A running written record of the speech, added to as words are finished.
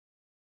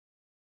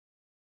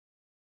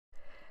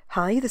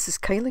Hi, this is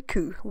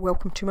Kylie.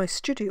 Welcome to my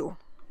studio.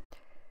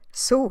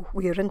 So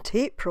we are into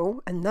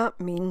April, and that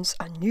means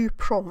a new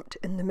prompt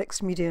in the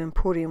Mixed Media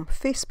Emporium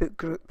Facebook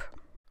group.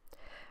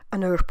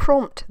 And our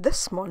prompt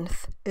this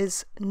month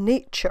is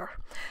nature.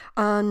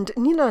 And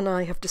Nina and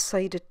I have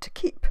decided to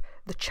keep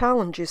the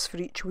challenges for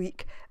each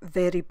week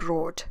very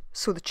broad.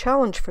 So the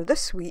challenge for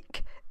this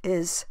week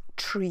is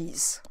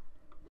trees.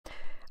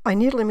 I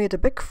nearly made a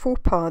big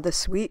faux pas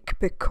this week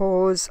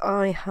because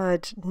I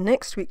had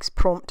next week's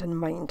prompt in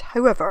mind.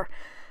 However,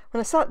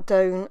 when I sat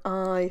down,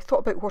 I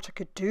thought about what I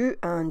could do,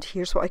 and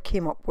here's what I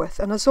came up with.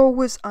 And as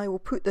always, I will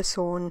put this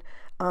on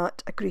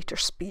at a greater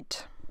speed.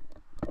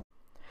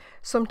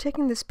 So I'm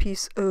taking this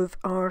piece of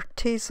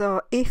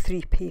Arteza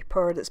A3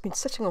 paper that's been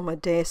sitting on my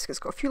desk. It's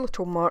got a few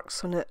little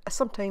marks on it. I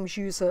sometimes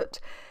use it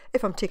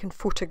if I'm taking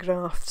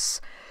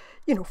photographs,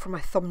 you know, for my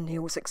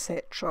thumbnails,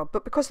 etc.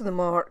 But because of the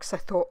marks, I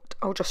thought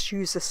I'll just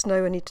use this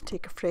now. I need to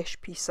take a fresh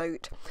piece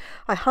out.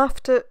 I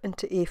halved it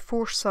into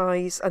A4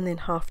 size and then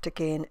halved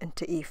again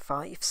into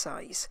A5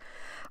 size.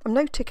 I'm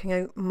now taking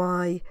out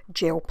my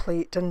gel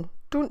plate, and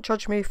don't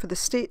judge me for the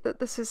state that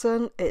this is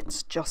in,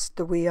 it's just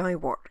the way I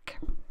work.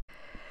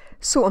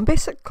 So I'm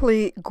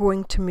basically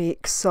going to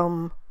make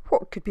some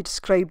what could be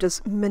described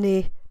as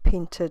mini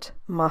painted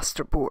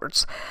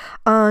masterboards,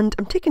 and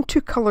I'm taking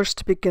two colours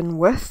to begin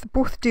with.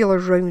 Both deal are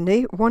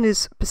Rowney. One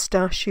is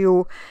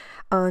Pistachio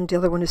and the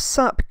other one is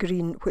Sap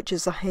Green, which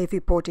is a heavy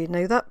body.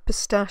 Now that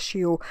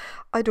Pistachio,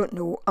 I don't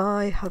know,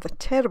 I have a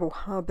terrible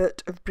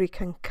habit of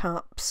breaking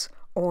caps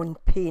on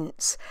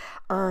paints,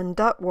 and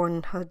that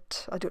one had,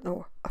 I don't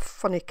know, a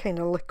funny kind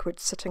of liquid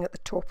sitting at the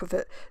top of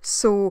it,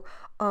 so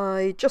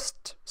I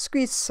just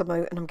squeezed some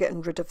out and I'm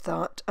getting rid of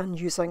that and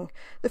using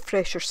the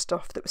fresher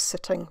stuff that was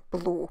sitting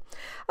below,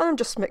 and I'm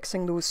just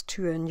mixing those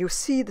two in. You'll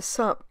see the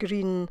Sap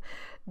Green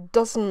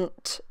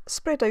doesn't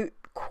spread out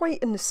quite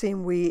in the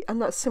same way,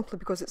 and that's simply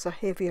because it's a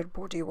heavier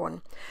body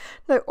one.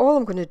 Now all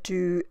I'm going to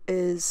do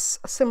is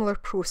a similar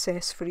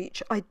process for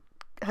each. I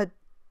had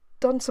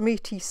done some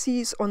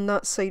ATCs on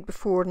that side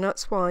before, and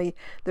that's why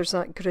there's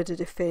that gridded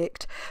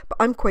effect, but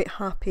I'm quite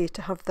happy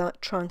to have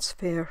that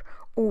transfer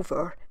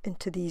over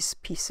into these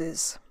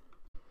pieces.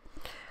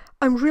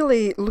 I'm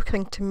really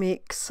looking to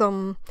make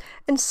some,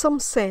 in some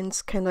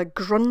sense, kind of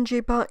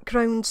grungy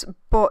backgrounds,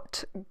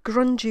 but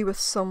grungy with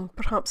some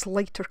perhaps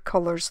lighter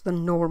colours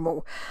than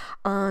normal.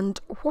 And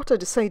what I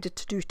decided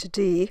to do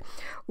today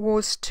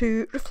was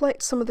to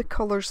reflect some of the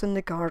colours in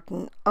the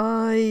garden.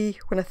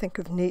 When I think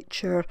of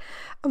nature,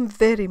 I'm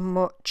very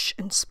much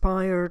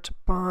inspired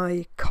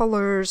by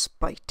colours,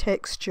 by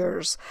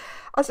textures.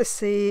 As I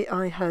say,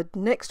 I had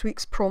next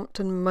week's prompt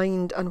in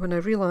mind, and when I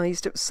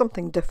realised it was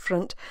something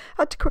different,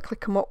 I had to quickly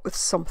come up with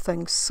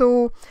something.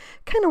 So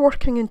kind of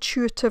working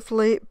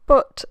intuitively,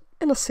 but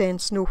in a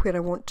sense know where I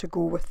want to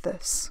go with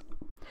this.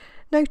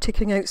 Now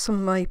taking out some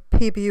of my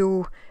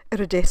Pebeo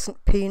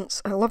Iridescent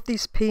paints. I love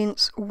these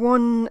paints.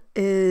 One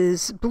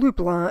is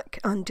blue-black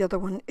and the other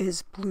one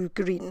is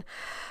blue-green.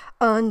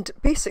 And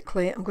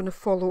basically I'm going to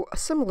follow a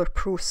similar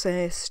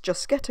process,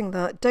 just getting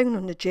that down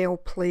on the gel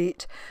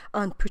plate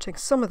and putting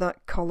some of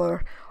that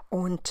colour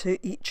onto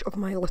each of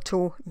my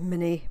little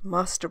mini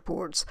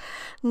masterboards.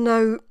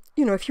 Now,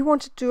 you know, if you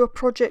want to do a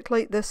project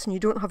like this and you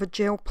don't have a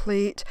gel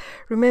plate,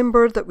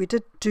 remember that we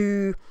did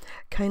do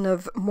kind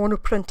of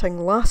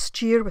monoprinting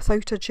last year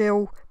without a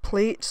gel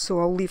plate, so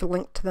I'll leave a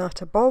link to that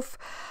above,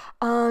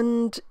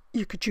 and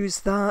you could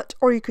use that,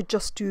 or you could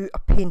just do a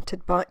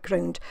painted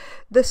background.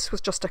 This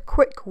was just a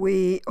quick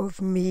way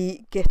of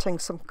me getting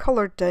some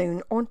colour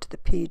down onto the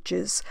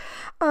pages,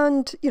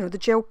 and you know, the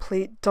gel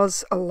plate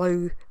does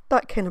allow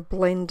that kind of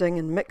blending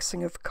and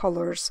mixing of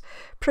colours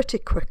pretty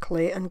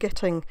quickly and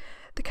getting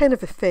the kind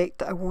of effect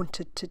that I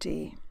wanted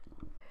today.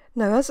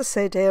 Now, as I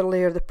said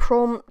earlier, the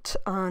prompt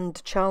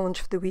and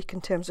challenge for the week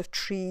in terms of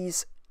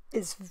trees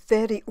is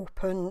very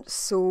open,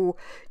 so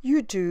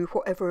you do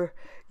whatever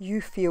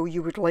you feel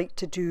you would like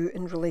to do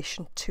in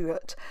relation to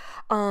it.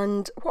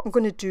 And what I'm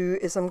going to do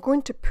is I'm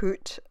going to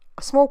put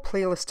a small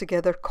playlist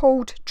together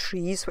called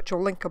Trees, which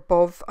I'll link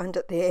above and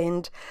at the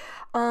end,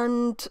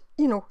 and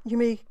you know, you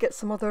may get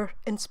some other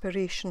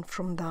inspiration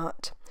from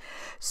that.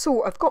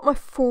 So I've got my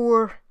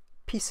 4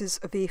 pieces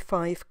of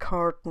A5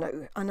 card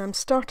now, and I'm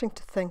starting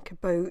to think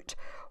about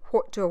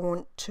what do I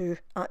want to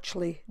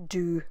actually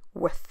do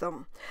with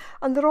them.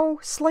 And they're all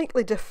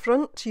slightly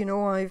different, you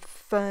know, I've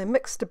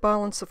mixed a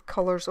balance of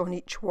colours on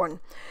each one.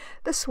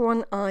 This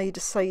one I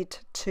decide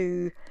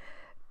to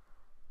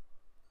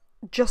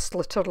just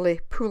literally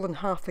pull in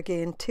half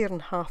again, tear in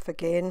half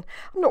again.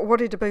 I'm not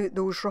worried about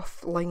those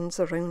rough lines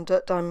around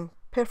it, I'm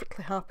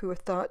perfectly happy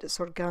with that, it's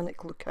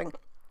organic looking.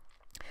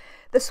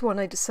 This one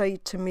I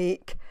decide to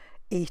make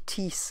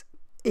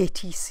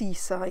ATC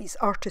size,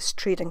 artist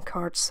trading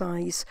card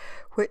size,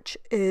 which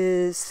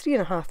is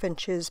 3.5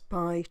 inches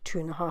by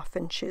 2.5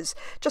 inches.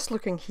 Just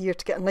looking here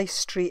to get a nice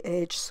straight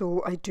edge,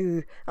 so I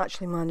do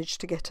actually manage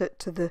to get it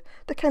to the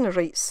kind of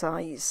right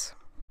size.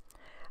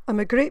 I'm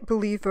a great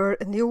believer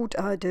in the old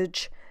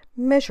adage,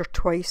 Measure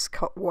twice,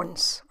 cut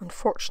once.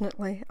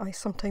 Unfortunately, I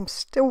sometimes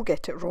still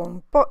get it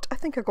wrong, but I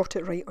think I got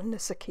it right on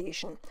this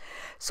occasion.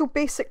 So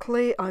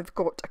basically, I've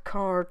got a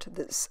card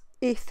that's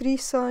A3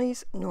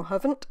 size. No, I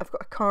haven't. I've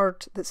got a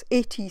card that's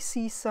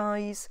ATC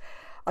size.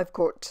 I've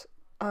got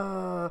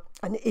an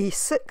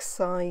A6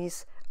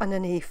 size and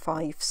an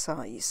A5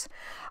 size.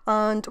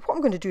 And what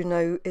I'm going to do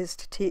now is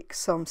to take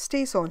some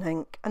Stazon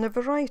ink and a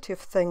variety of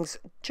things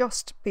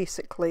just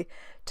basically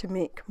to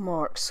make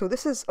marks. So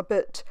this is a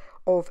bit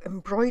of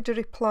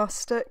embroidery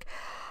plastic.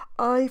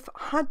 I've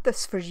had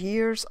this for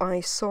years. I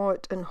saw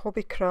it in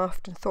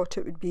Hobbycraft and thought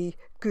it would be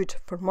good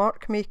for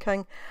mark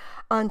making,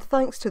 and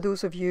thanks to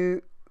those of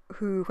you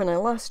who, when I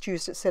last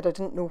used it, said I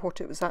didn't know what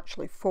it was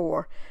actually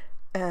for,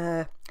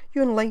 you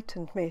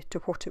enlightened me to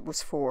what it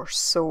was for.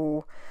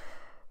 So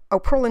I'll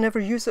probably never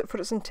use it for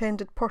its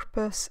intended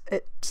purpose.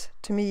 It,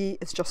 to me,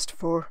 is just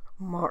for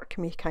mark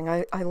making.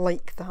 I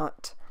like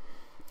that.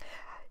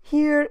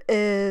 Here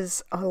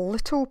is a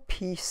little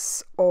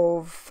piece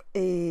of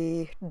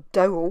a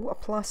dowel, a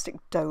plastic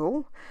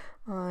dowel.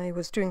 I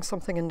was doing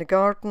something in the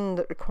garden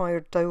that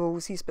required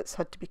dowels. These bits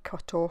had to be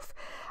cut off,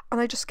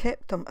 and I just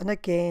kept them, and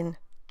again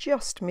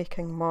just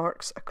making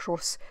marks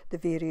across the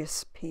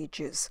various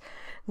pages.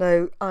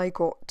 Now, I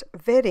got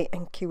very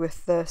inky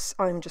with this.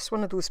 I'm just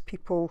one of those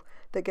people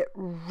that get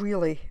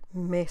really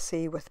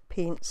messy with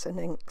paints and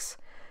inks.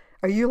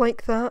 Are you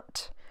like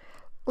that?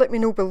 Let me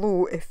know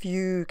below if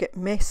you get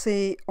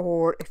messy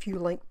or if you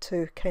like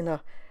to kind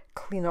of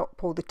clean up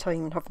all the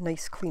time and have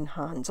nice clean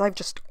hands. I've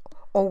just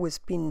always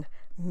been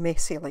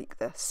messy like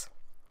this.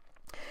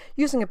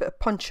 Using a bit of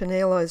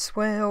punchinella as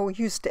well,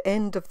 used the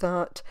end of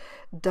that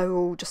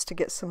dowel just to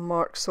get some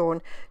marks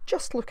on,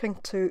 just looking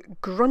to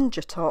grunge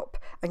it up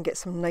and get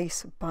some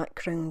nice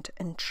background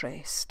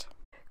interest.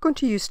 Going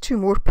to use two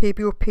more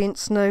Pebeo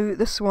paints now.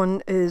 This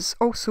one is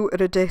also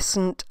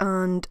iridescent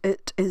and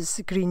it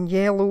is green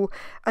yellow,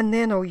 and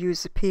then I'll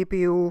use the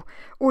Pebeo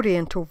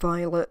Oriental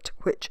Violet,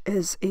 which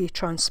is a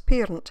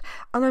transparent,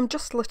 and I'm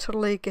just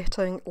literally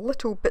getting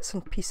little bits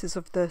and pieces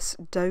of this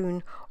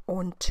down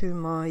onto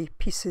my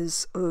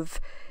pieces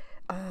of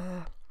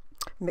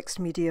mixed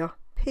media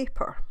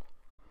paper.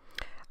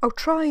 I'll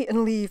try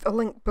and leave a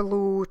link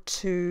below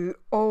to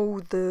all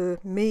the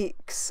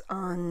makes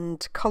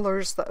and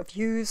colours that I've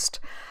used,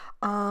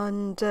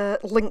 and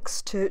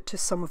links to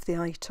some of the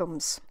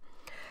items.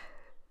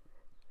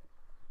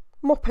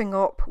 Mopping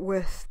up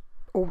with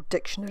old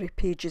dictionary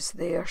pages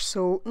there,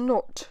 so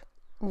not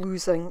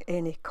losing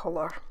any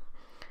colour.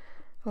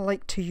 I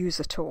like to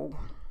use it all.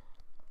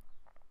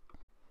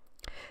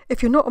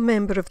 If you're not a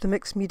member of the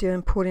Mixed Media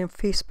Emporium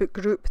Facebook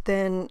group,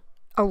 then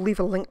I'll leave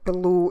a link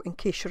below in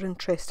case you're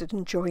interested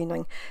in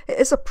joining. It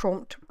is a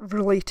prompt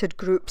related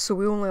group, so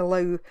we only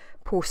allow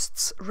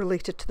posts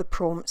related to the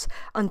prompts,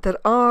 and there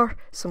are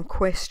some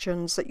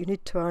questions that you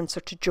need to answer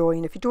to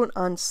join. If you don't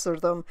answer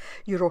them,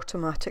 you're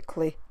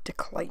automatically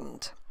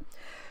declined.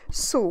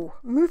 So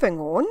moving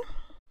on,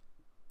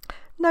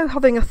 now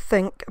having a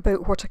think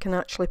about what I can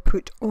actually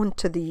put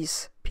onto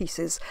these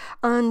pieces,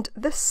 and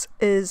this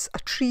is a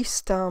tree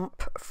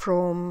stamp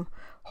from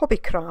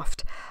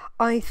Hobbycraft.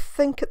 I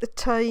think at the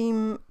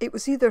time it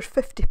was either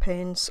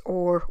 50p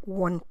or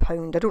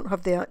 £1. I don't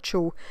have the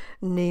actual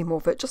name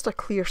of it, just a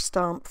clear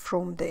stamp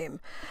from them.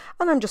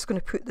 And I'm just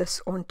going to put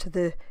this onto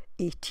the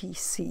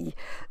ATC.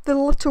 The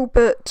little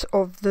bit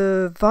of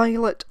the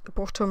violet at the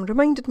bottom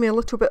reminded me a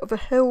little bit of a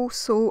hill,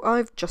 so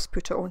I've just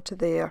put it onto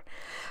there.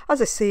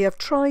 As I say, I've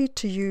tried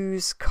to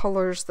use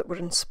colours that were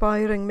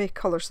inspiring me,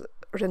 colours that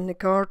are in the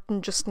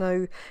garden just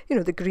now. You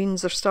know, the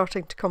greens are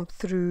starting to come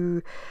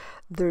through.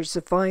 There's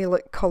the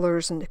violet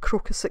colours and the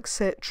crocus,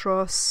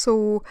 etc.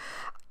 So,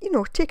 you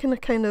know, taking a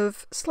kind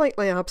of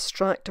slightly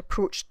abstract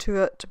approach to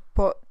it,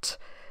 but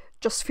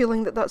just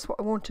feeling that that's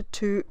what I wanted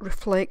to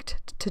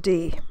reflect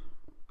today.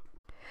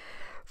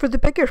 For the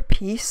bigger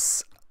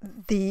piece,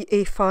 the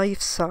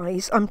A5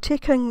 size, I'm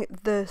taking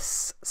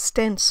this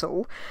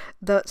stencil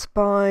that's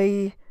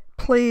by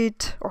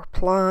Plaid or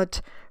Plaid,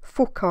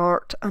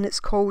 FolkArt, and it's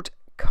called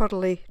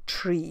Curly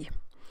Tree.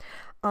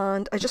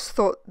 And I just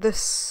thought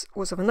this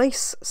was of a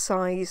nice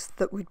size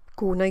that would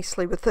go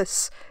nicely with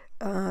this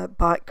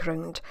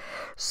background.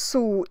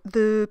 So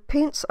the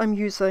paints I'm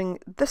using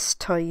this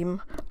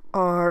time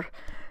are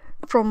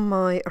from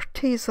my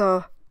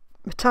Arteza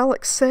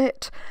metallic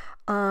set,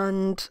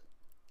 and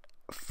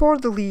for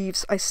the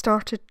leaves I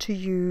started to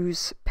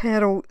use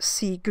Pearl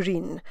Sea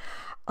Green,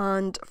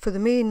 and for the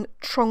main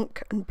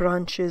trunk and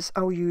branches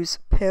I'll use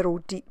Pearl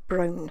Deep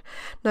Brown.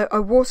 Now, I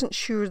wasn't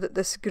sure that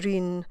this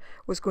green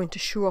was going to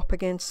show up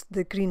against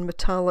the green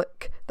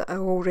metallic that I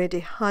already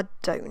had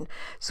down,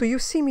 so you'll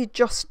see me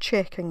just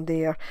checking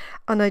there,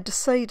 and I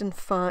decide in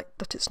fact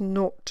that it's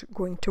not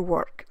going to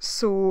work.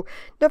 So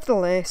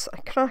nevertheless I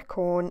crack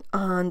on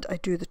and I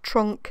do the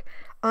trunk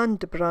and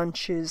the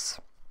branches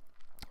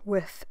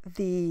with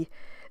the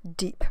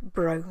deep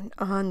brown,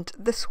 and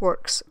this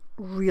works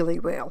really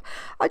well.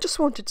 I just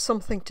wanted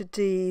something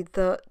today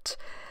that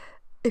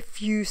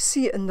if you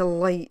see it in the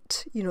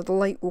light, you know, the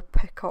light will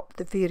pick up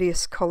the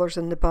various colours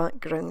in the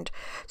background.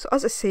 So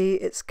as I say,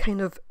 it's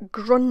kind of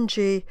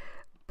grungy,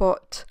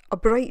 but a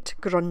bright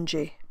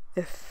grungy,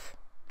 if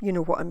you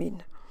know what I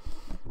mean.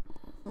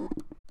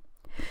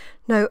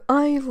 Now,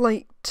 I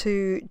like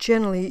to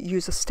generally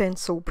use a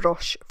stencil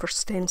brush for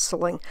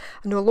stenciling.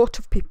 I know a lot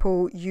of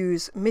people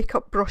use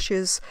makeup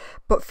brushes,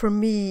 but for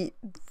me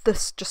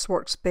this just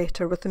works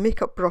better. With the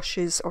makeup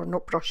brushes, or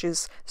not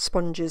brushes,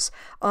 sponges,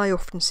 I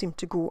often seem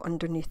to go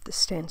underneath the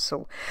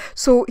stencil.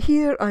 So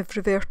here I've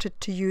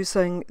reverted to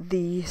using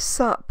the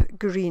sap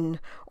green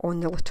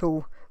on the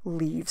little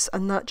leaves,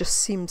 and that just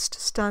seems to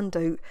stand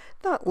out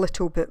that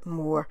little bit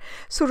more.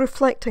 So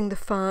reflecting the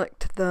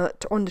fact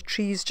that on the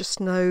trees just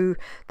now,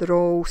 they're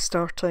all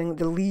starting,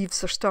 the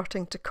leaves are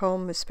starting to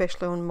come,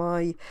 especially on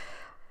my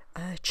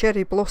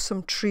cherry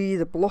blossom tree.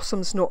 The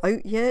blossom's not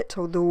out yet,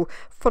 although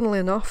funnily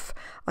enough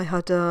I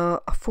had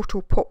a photo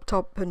popped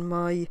up in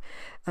my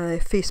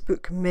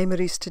Facebook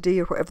memories today,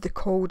 or whatever they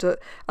called it,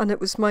 and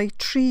it was my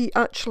tree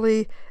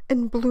actually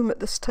in bloom at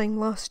this time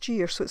last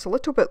year, so it's a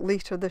little bit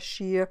later this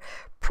year,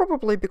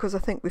 probably because I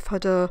think we've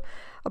had a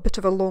bit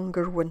of a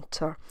longer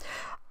winter.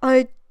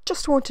 I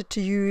just wanted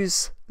to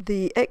use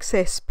the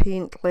excess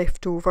paint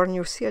left over, and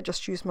you'll see I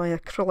just used my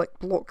acrylic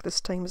block this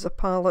time as a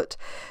palette,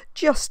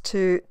 just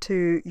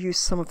to use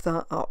some of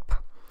that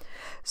up.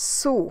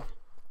 So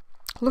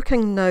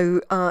looking now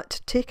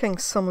at taking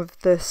some of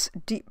this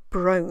deep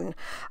brown,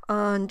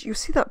 and you'll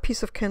see that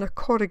piece of kind of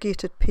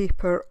corrugated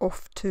paper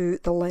off to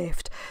the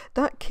left.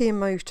 That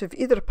came out of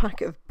either a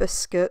packet of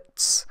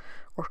biscuits,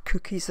 or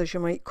cookies as you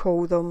might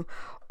call them,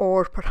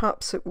 or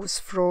perhaps it was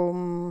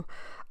from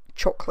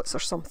chocolates or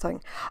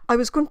something. I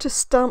was going to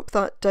stamp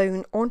that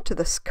down onto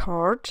this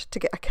card to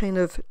get a kind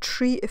of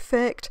tree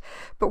effect,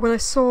 but when I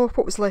saw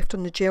what was left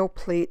on the gel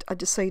plate, I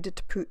decided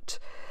to put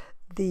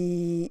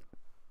the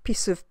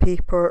piece of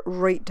paper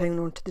right down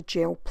onto the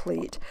gel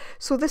plate.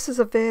 So this is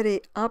a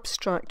very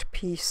abstract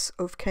piece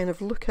of kind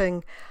of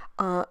looking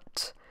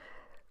at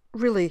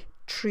really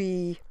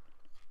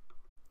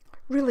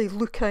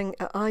looking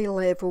at eye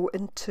level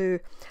into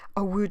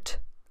a wood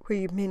where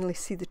you mainly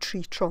see the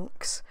tree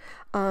trunks,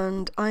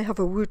 and I have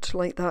a wood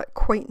like that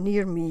quite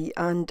near me,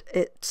 and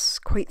it's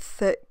quite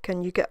thick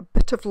and you get a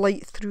bit of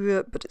light through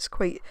it, but it's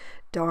quite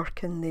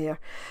dark in there.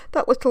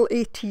 That little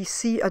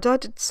ATC, I'd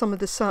added some of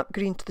the sap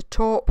green to the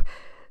top,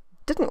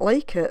 didn't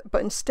like it,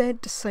 but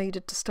instead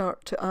decided to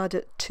start to add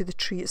it to the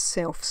tree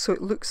itself, so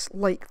it looks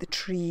like the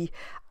tree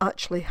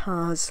actually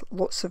has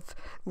lots of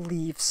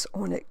leaves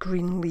on it,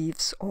 green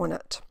leaves on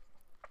it.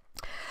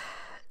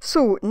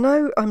 So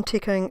now I'm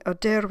taking a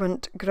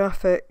Derwent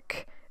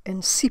Graphik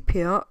in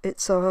Sepia,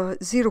 it's a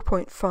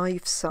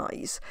 0.5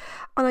 size,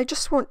 and I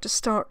just want to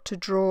start to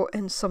draw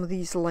in some of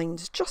these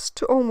lines, just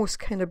to almost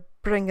kind of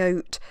bring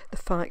out the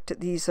fact that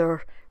these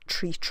are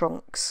tree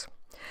trunks.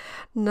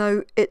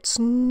 Now it's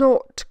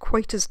not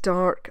quite as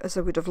dark as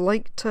I would have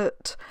liked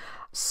it,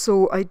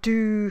 so I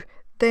do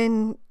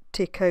then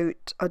take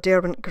out a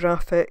Derwent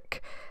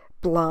Graphik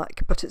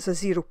black, but it's a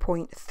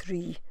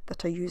 0.3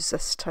 that I use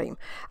this time,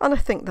 and I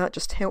think that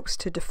just helps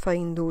to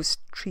define those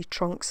tree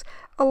trunks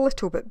a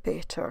little bit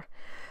better.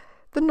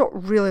 They're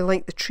not really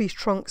like the tree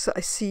trunks that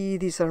I see,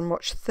 these are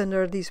much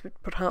thinner, these would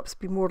perhaps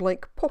be more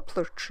like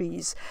poplar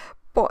trees,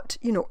 but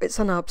you know, it's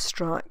an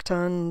abstract,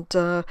 and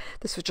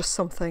this was just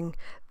something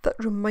that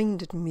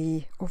reminded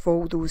me of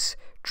all those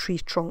tree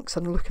trunks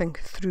and looking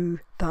through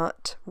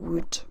that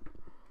wood.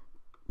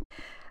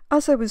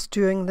 As I was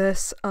doing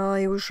this,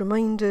 I was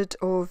reminded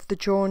of the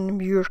John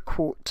Muir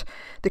quote,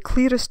 "The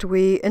clearest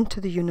way into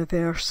the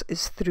universe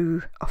is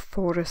through a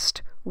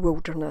forest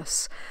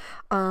wilderness,"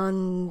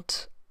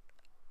 and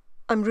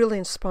I'm really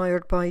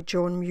inspired by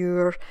John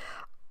Muir.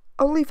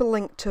 I'll leave a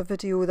link to a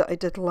video that I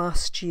did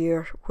last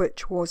year,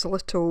 which was a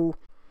little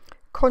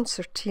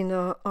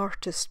concertina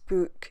artist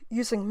book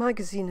using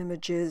magazine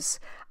images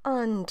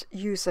and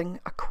using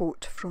a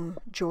quote from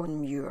John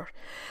Muir.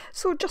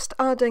 So just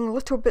adding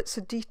little bits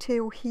of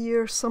detail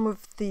here. Some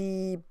of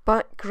the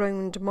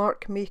background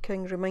mark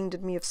making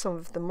reminded me of some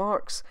of the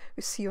marks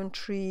we see on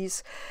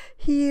trees.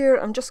 Here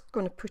I'm just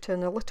going to put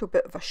in a little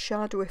bit of a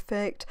shadow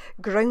effect,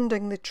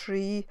 grounding the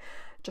tree,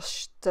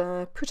 just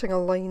putting a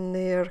line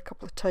there a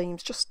couple of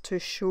times just to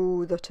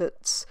show that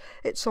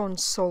it's on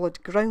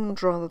solid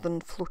ground rather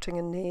than floating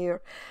in the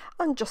air,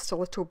 and just a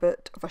little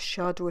bit of a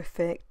shadow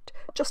effect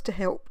just to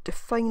help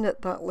define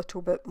it that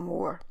little bit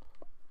more.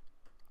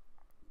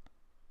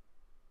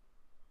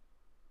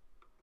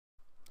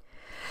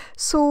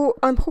 So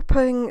I'm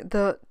hoping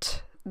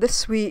that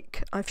this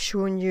week I've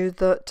shown you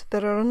that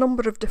there are a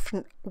number of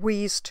different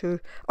ways to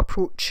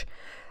approach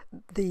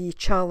the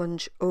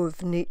challenge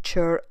of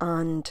nature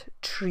and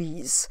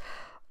trees.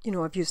 You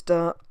know, I've used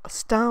a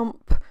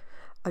stamp,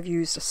 I've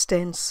used a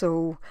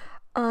stencil,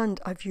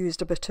 and I've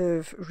used a bit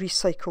of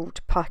recycled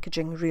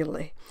packaging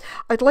really.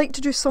 I'd like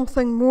to do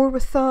something more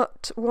with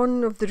that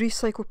one of the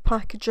recycled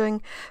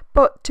packaging,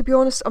 but to be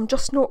honest I'm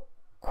just not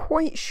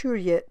quite sure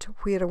yet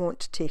where I want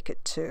to take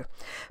it to.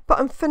 But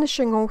I'm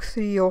finishing all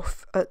three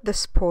off at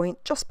this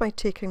point just by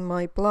taking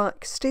my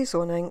black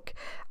Stazon ink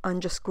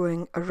and just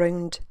going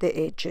around the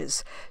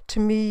edges. To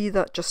me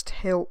that just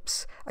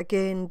helps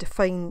again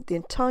define the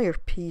entire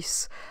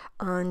piece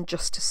and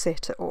just to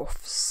set it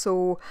off.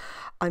 So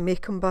I may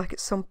come back at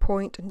some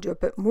point and do a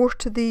bit more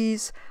to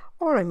these,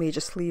 or I may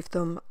just leave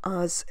them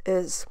as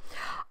is.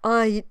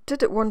 I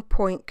did at one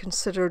point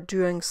consider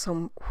doing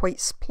some white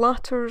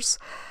splatters,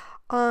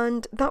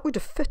 and that would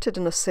have fitted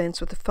in a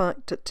sense with the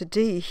fact that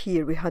today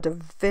here we had a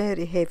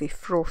very heavy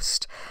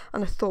frost,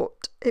 and I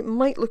thought it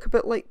might look a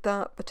bit like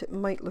that, but it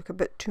might look a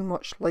bit too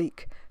much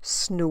like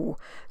snow.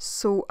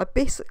 So I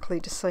basically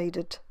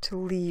decided to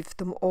leave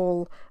them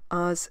all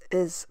as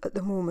is at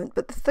the moment.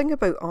 But the thing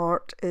about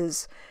art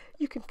is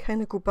you can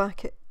kind of go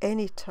back at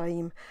any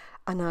time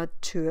and add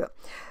to it.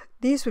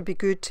 These would be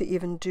good to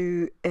even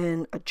do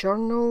in a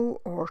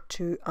journal or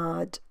to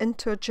add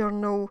into a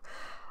journal.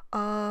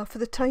 For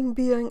the time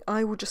being,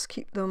 I will just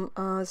keep them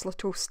as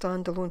little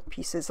standalone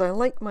pieces. I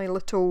like my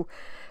little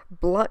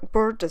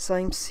blackbird as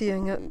I'm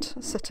seeing it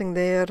sitting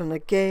there, and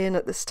again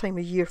at this time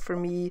of year for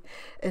me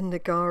in the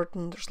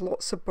garden there's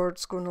lots of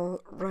birds going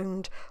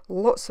around,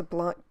 lots of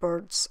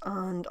blackbirds,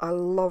 and I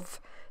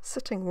love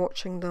sitting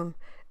watching them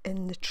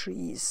in the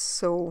trees.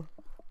 So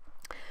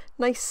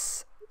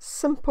nice,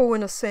 simple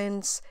in a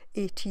sense,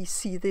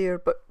 ATC there,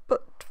 but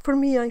for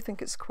me I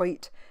think it's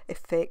quite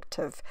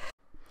effective.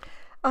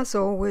 As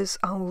always,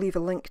 I'll leave a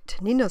link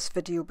to Nina's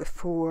video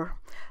before,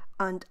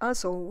 and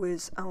as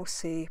always I'll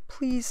say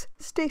please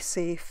stay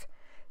safe,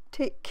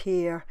 take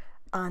care,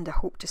 and I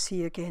hope to see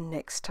you again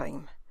next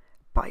time.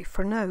 Bye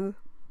for now.